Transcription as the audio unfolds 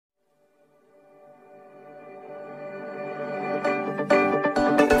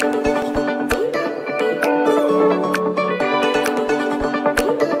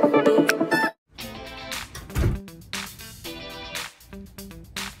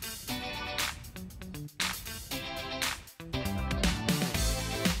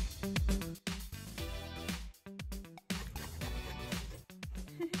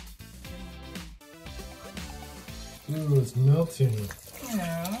Ooh, it's melting.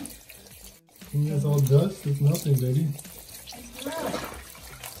 Yeah. It's all dust. It's melting, baby. It's melt.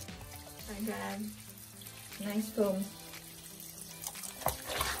 My God. Nice foam.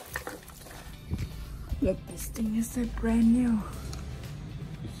 Look, this thing is so brand new.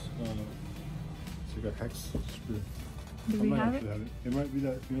 It's like a hex screw. Do we have it? It might be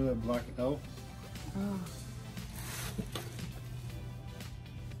that, you know, that black L? Oh.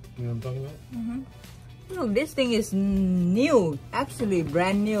 You know what I'm talking about? Mm-hmm. Look, this thing is new. Actually,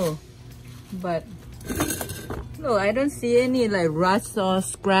 brand new. But, no, I don't see any like rust or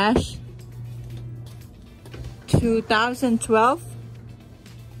scratch. 2012.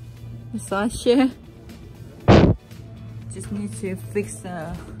 Massage chair. Just need to fix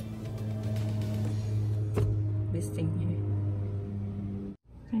this thing here.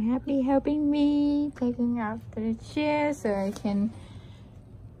 I'm happy helping me taking out the chair so I can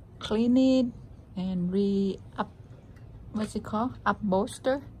clean it and what's it called?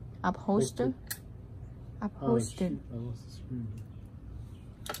 Upholster. Oh, Upholstered. I lost the screen.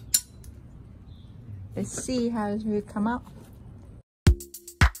 Let's see how it will come out.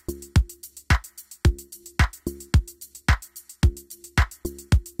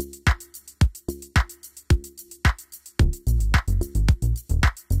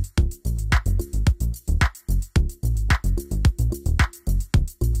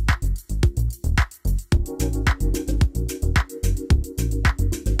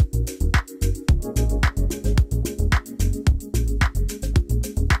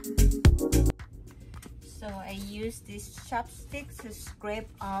 So I use this chopstick to scrape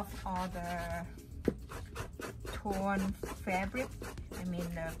off all the torn fabric. I mean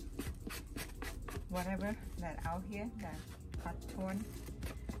the whatever that out here that got torn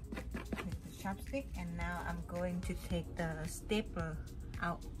with the chopstick. And now I'm going to take the stapler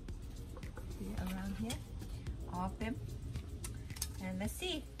out around here, all of them, and let's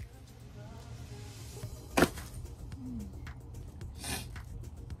see.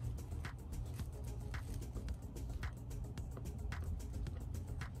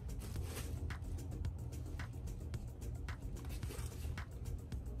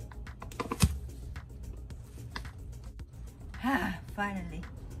 Ah, finally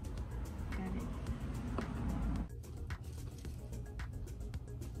got it.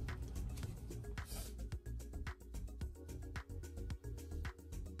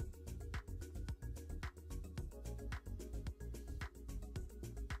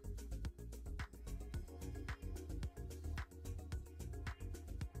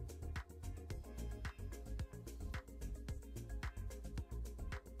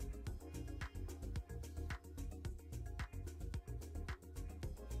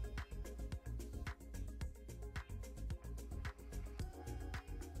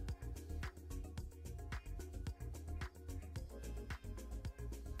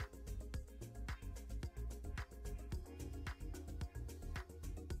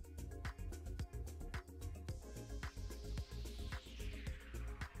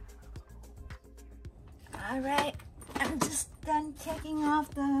 Alright, I'm just done taking off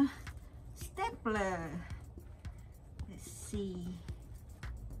the stapler. Let's see.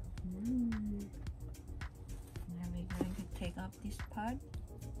 Now we're going to take off this part.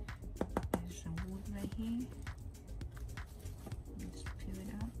 There's some wood right here. Let's peel it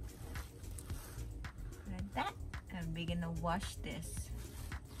out. Like that. And we're gonna wash this.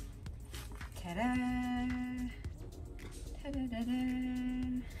 Ta-da! Ta-da-da-da!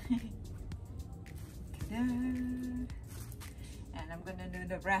 And I'm gonna do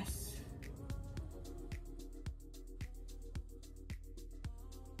the rest.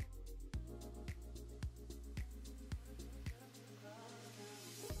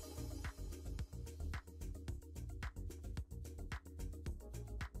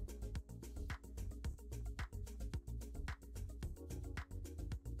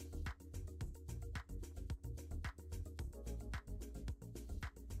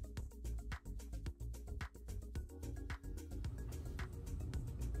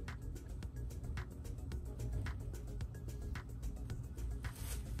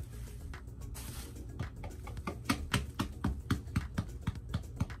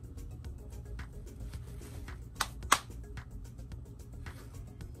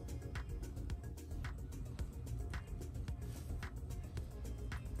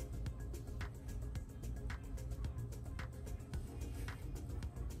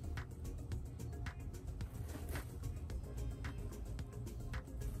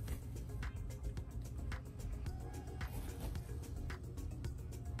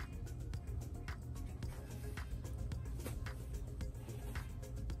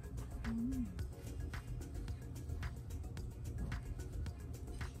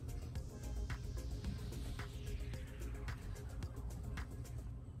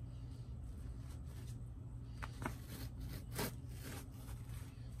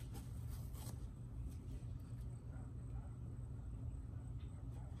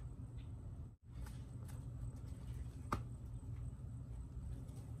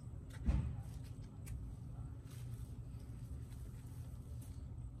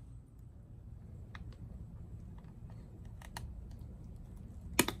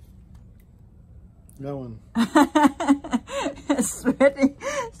 That one. Sweating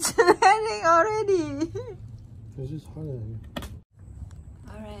already. It's just hot out here.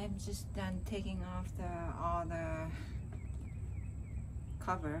 Alright, I'm just done taking off all the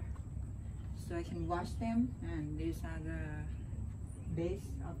cover so I can wash them, and these are the base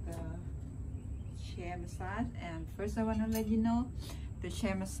of the chair massage. And first I want to let you know the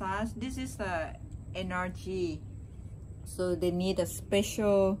chair massage, this is the NRG, so they need a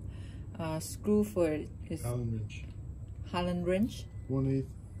special screw for it. It's Allen wrench. Allen wrench? 1/8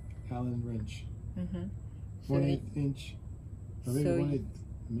 Allen wrench. So 1/8 inch. I think so 1/8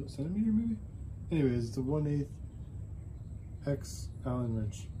 centimeter maybe? Anyways, it's a 1/8 X Allen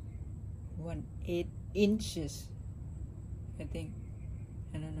wrench. 1/8 inches, I think.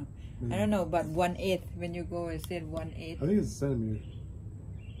 I don't know. Maybe. I don't know, but 1/8. When you go, it said 1/8. I think it's a centimeter.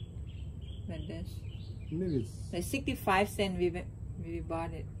 Like this. Maybe it's Like 65 cents we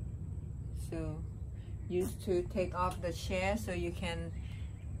bought it. So used to take off the chair so you can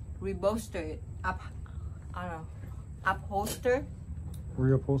reupholster it. Upholster.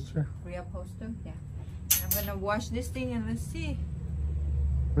 reupholster. Reupholster, yeah. I'm gonna wash this thing and let's see.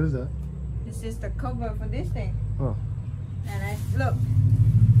 What is that? This is the cover for this thing. Oh. And I look,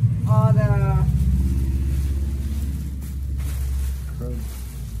 all the Crud.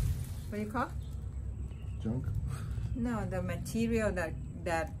 what do you call? Junk. No, the material that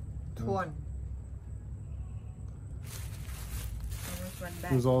torn. Almost went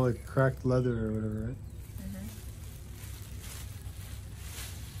back. It was all like cracked leather or whatever, right?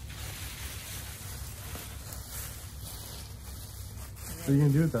 What are you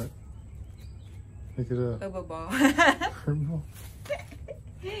gonna do with that? Make it a Rubber ball. criminal?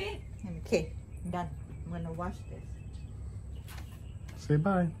 Okay, done. I'm gonna wash this. Say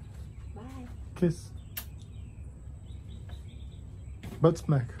bye. Bye. Kiss. Butt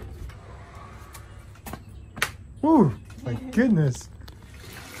smack. Woo! My goodness.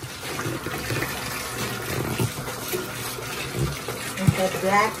 It's the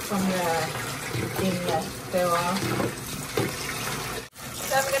black from the thing that fell off.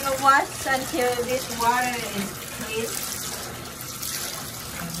 So I'm gonna wash until this water is clean,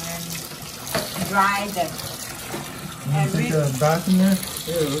 and then dry them. And Take a bath in there?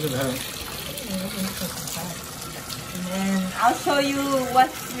 Yeah, look at that. And then I'll show you what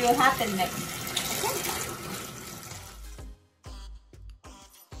will happen next.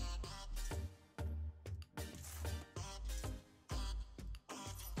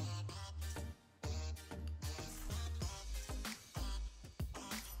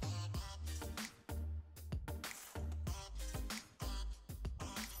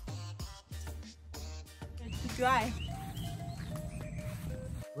 It's dry.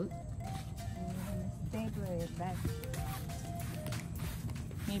 What? Staple it back.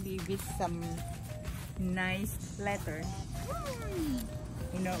 Maybe with some nice letter.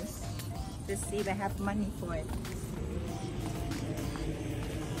 Who knows? Just see if I have money for it.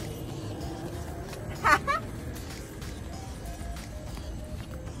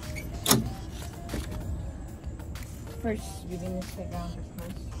 First, we're gonna take out the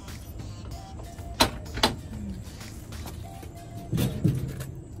first.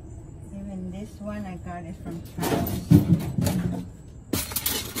 Even this one I got it from Trash.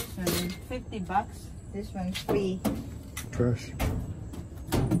 So $50. This one's free. Trash.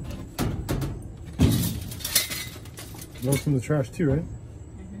 That was from the trash too, right?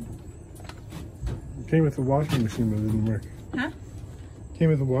 It came with the washing machine, but it didn't work. Huh? Came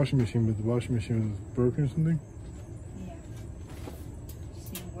with the washing machine, but the washing machine was broken or something. Yeah.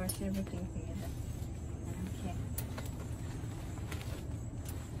 See, wash everything together. Okay.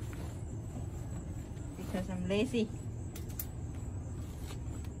 Because I'm lazy.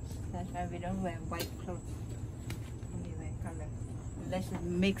 That's why we don't wear white clothes. Only wear color. Let's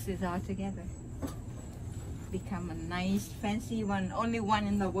mix it all together. Become a nice, fancy one. Only one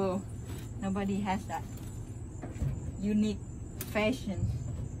in the world. Nobody has that. Unique fashion,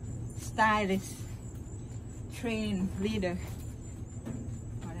 stylist, trained leader,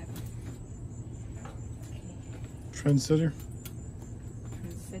 whatever. Okay. Trendsetter.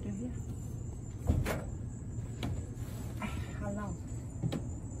 Consider here. How long?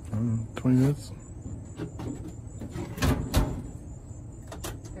 I don't know, 20 minutes. 30 minutes.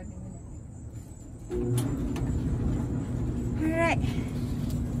 Alright.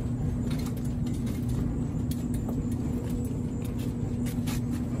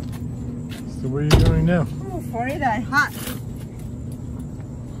 So where are you going now? Oh, Florida, hot.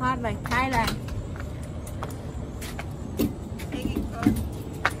 Hot like Thailand. Take it first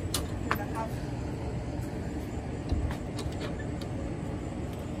to the house.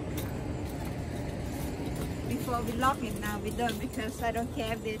 before we lock it, now we don't, because I don't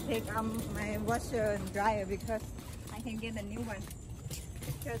care if they take my washer and dryer, because I can get a new one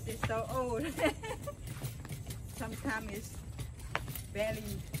because it's so old. Sometimes it's barely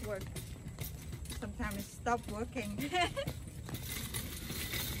work, sometimes it stop working.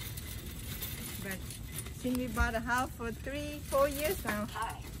 But since we bought a house for 3-4 years now,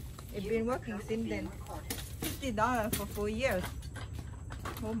 it's been working since then. $50 for 4 years.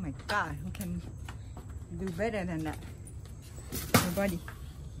 Oh my God, who can do better than that? Nobody.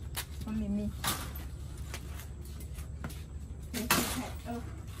 Only me. Oh.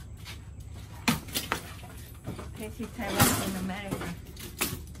 Casey Taiwan in America.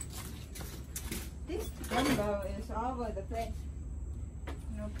 This jumbo is all over the place.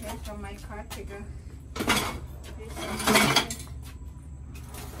 No place for my car to go. This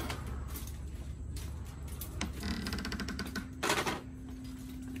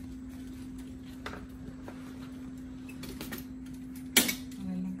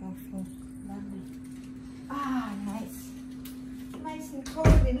is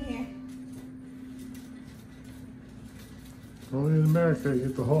cold in here. Only in America you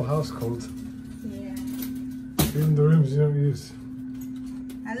get the whole house cold. Yeah. Even the rooms you don't use.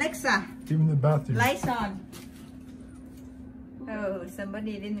 Alexa. Even the bathroom. Lights on. Oh,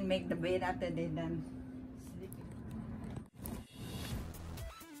 somebody didn't make the bed after they done sleeping.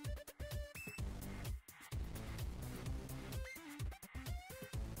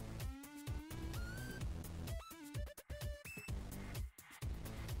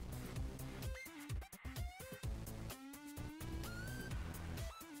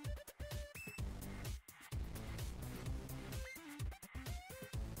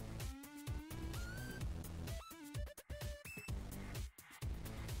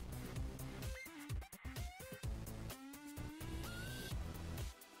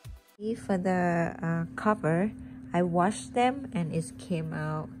 For the cover, I washed them and it came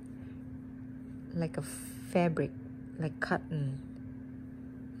out like a fabric, like cotton.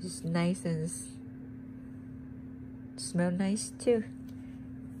 It's nice and smell nice too.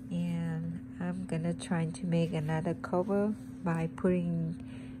 And I'm gonna try to make another cover by putting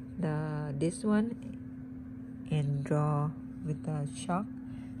this one and draw with the chalk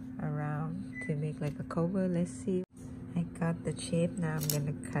around to make like a cover. Let's see. I got the shape, now I'm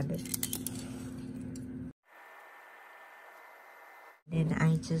gonna cut it. Then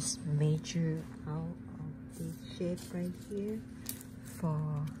I just measure out of this shape right here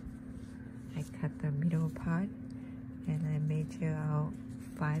I cut the middle part and I measure out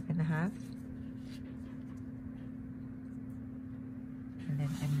 5.5. And then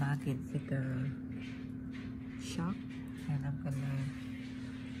I mark it with the chalk and I'm gonna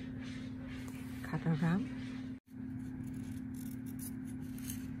cut around.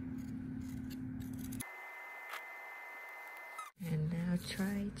 And now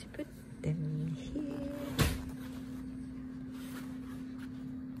try to put them here.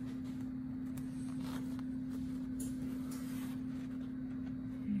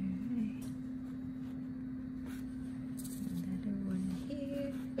 Alright. Another one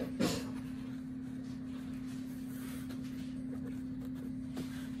here.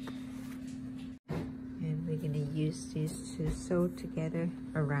 And we're gonna use this to sew together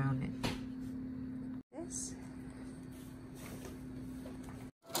around it. This.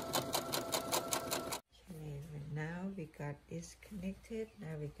 We got this connected.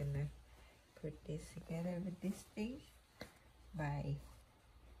 Now we're gonna put this together with this thing by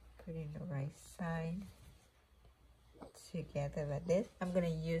putting the right side together like this. I'm gonna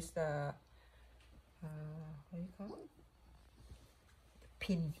use the what do you call it? The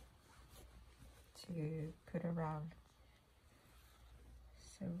pin to put around.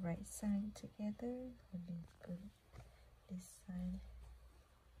 So right side together. Let me put this side.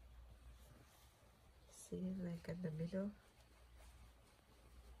 See, like in the middle,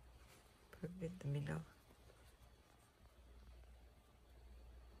 put it in the middle,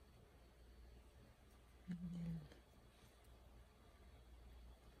 and then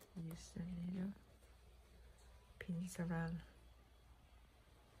use the little pins around.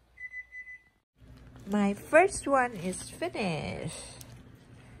 My first one is finished,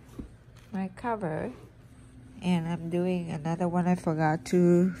 my cover. And I'm doing another one. I forgot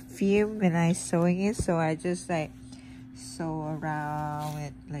to film when I sewing it, so I just like sew around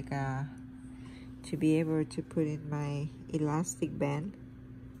it like to be able to put in my elastic band,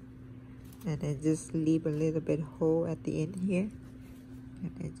 and I just leave a little bit hole at the end here,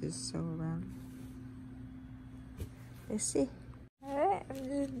 and I just sew around. Let's see. Alright, I'm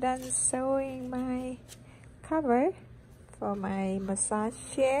just done sewing my cover for my massage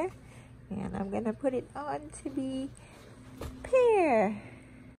chair. And I'm gonna put it on to be pear.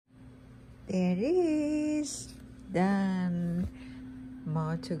 There it is. Done.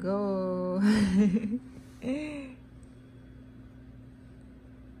 More to go.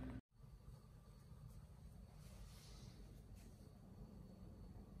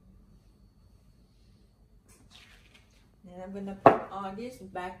 Then I'm gonna put all this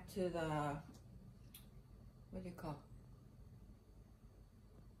back to the, what do you call,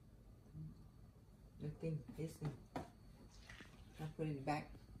 the thing, this thing. I'll put it back,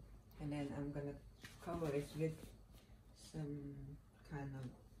 and then I'm gonna cover it with some kind of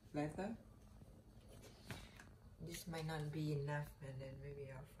leather. This might not be enough, and then maybe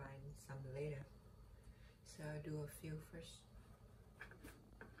I'll find some later. So I'll do a few first.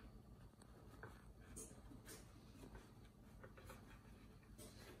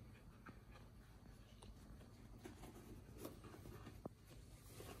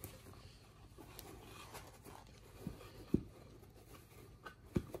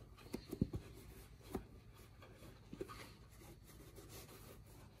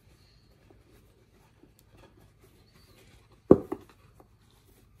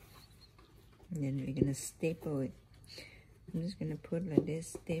 And then we're gonna staple it. I'm just gonna put like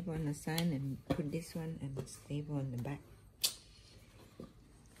this, staple on the side, and put this one and staple on the back.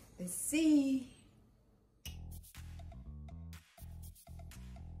 Let's see.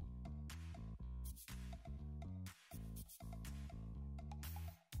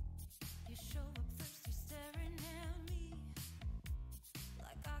 You show up thirsty, staring at me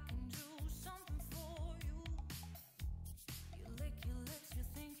like I can do something for you. You lick your lips, you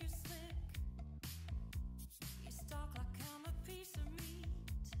think you're slick. You stalk like I'm a piece of meat.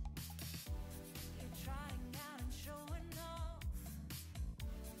 You're trying out and showing off,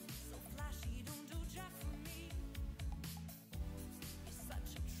 so flashy, don't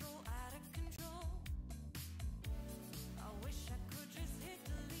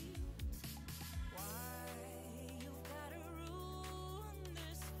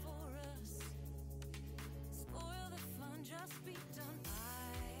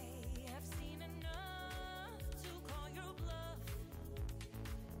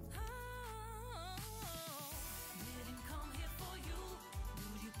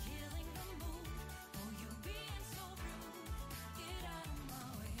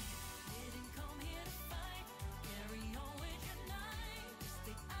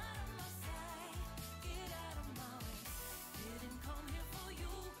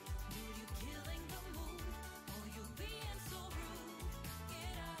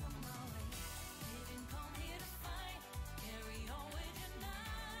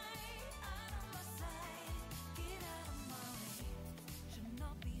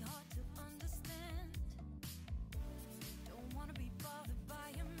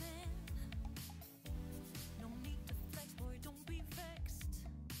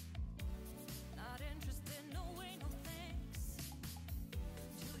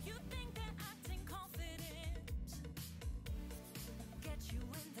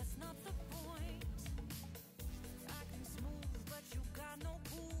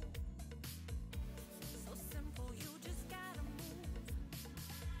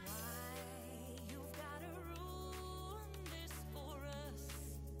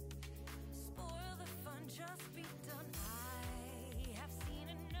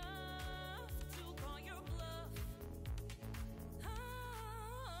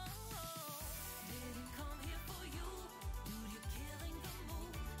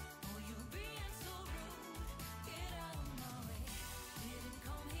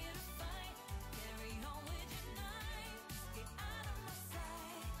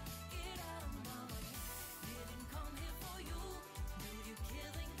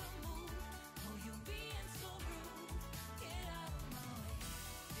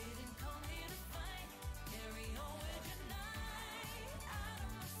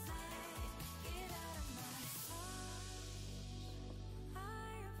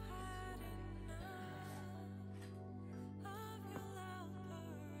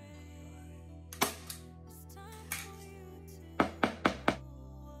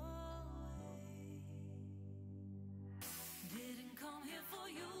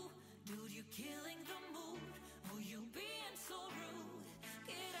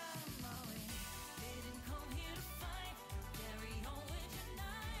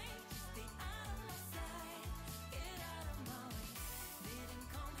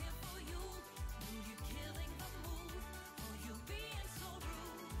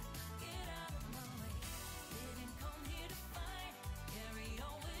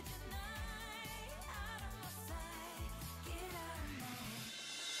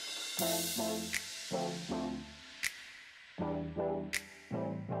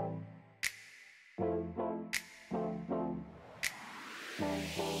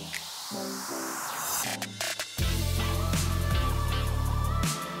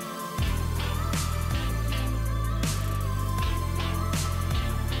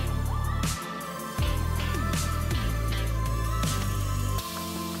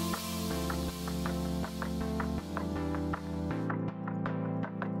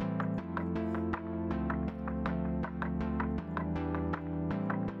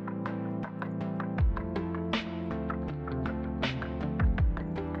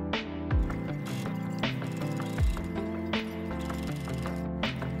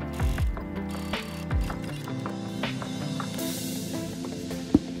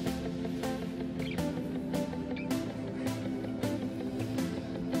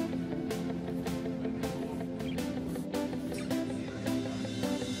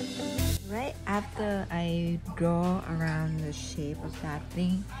Right after I draw around the shape of that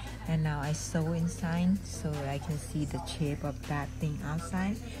thing, and now I sew inside so I can see the shape of that thing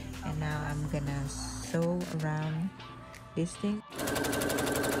outside, and now I'm gonna sew around this thing.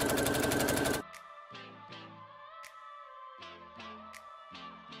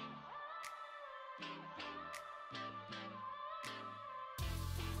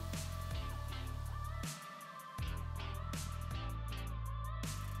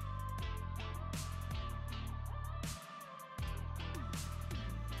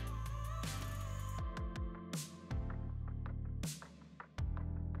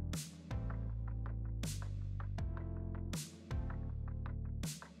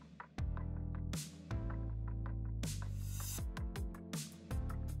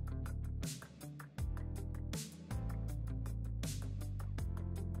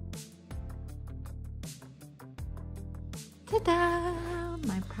 Ta-da!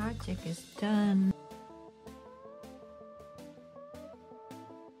 My project is done.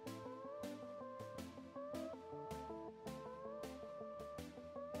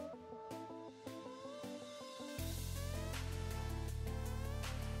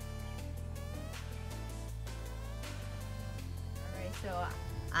 Alright, so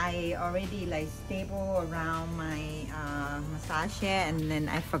I already like staple around my massage chair, and then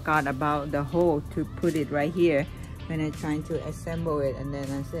I forgot about the hole to put it right here when I trying to assemble it, and then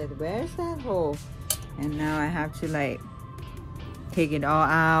I said, where's that hole? And now I have to like take it all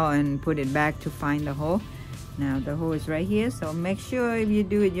out and put it back to find the hole. Now the hole is right here, so make sure if you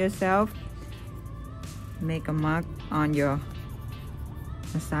do it yourself, make a mark on your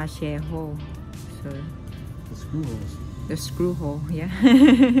massage chair hole. So The screw holes. the screw hole, yeah.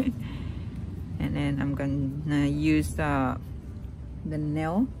 And then I'm gonna use the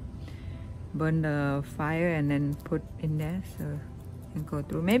nail, burn the fire, and then put in there so and go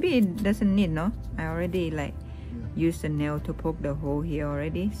through. Maybe it doesn't need, no? I already like use the nail to poke the hole here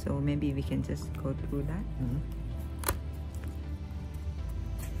already, so maybe we can just go through that.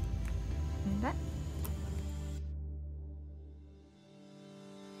 And that.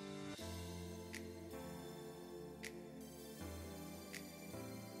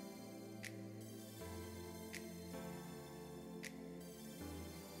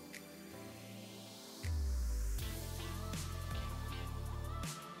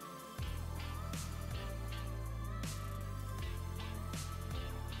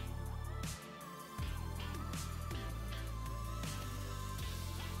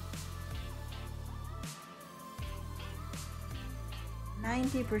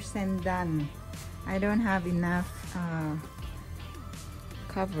 %90 done. I don't have enough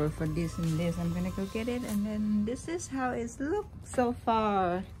cover for this and this. I'm gonna go get it, and then this is how it's looked so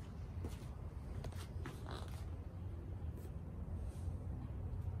far.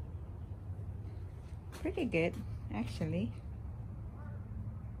 Pretty good, actually.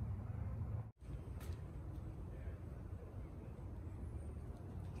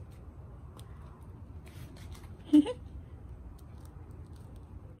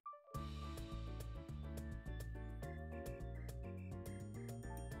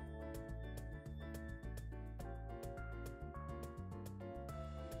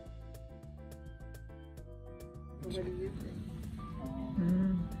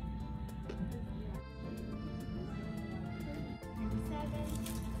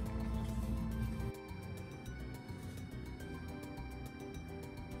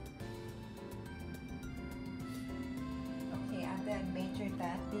 Okay, after I measured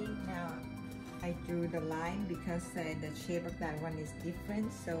that thing, now I drew the line because the shape of that one is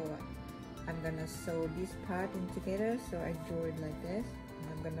different, so I'm gonna sew this part in together. So I drew it like this, and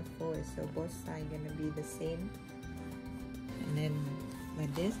I'm gonna fold it so both sides gonna be the same, and then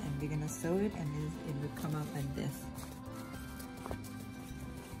like this, and we're gonna sew it, and it will come out like this.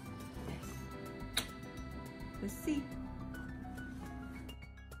 Yes. Let's see.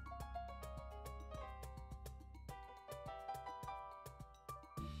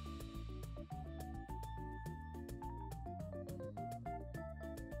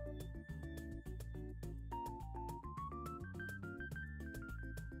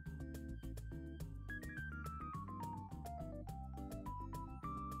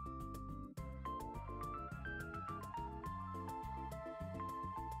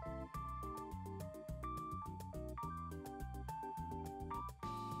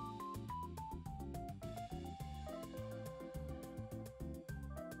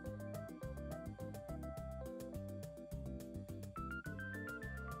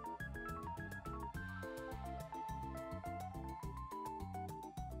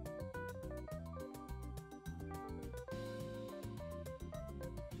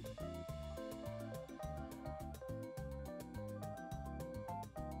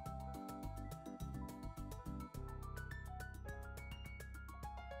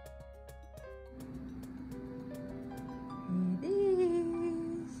 It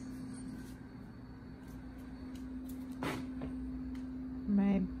is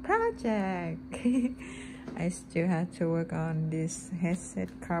my project. I still have to work on this headset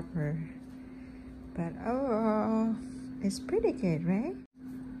cover, but oh, it's pretty good, right?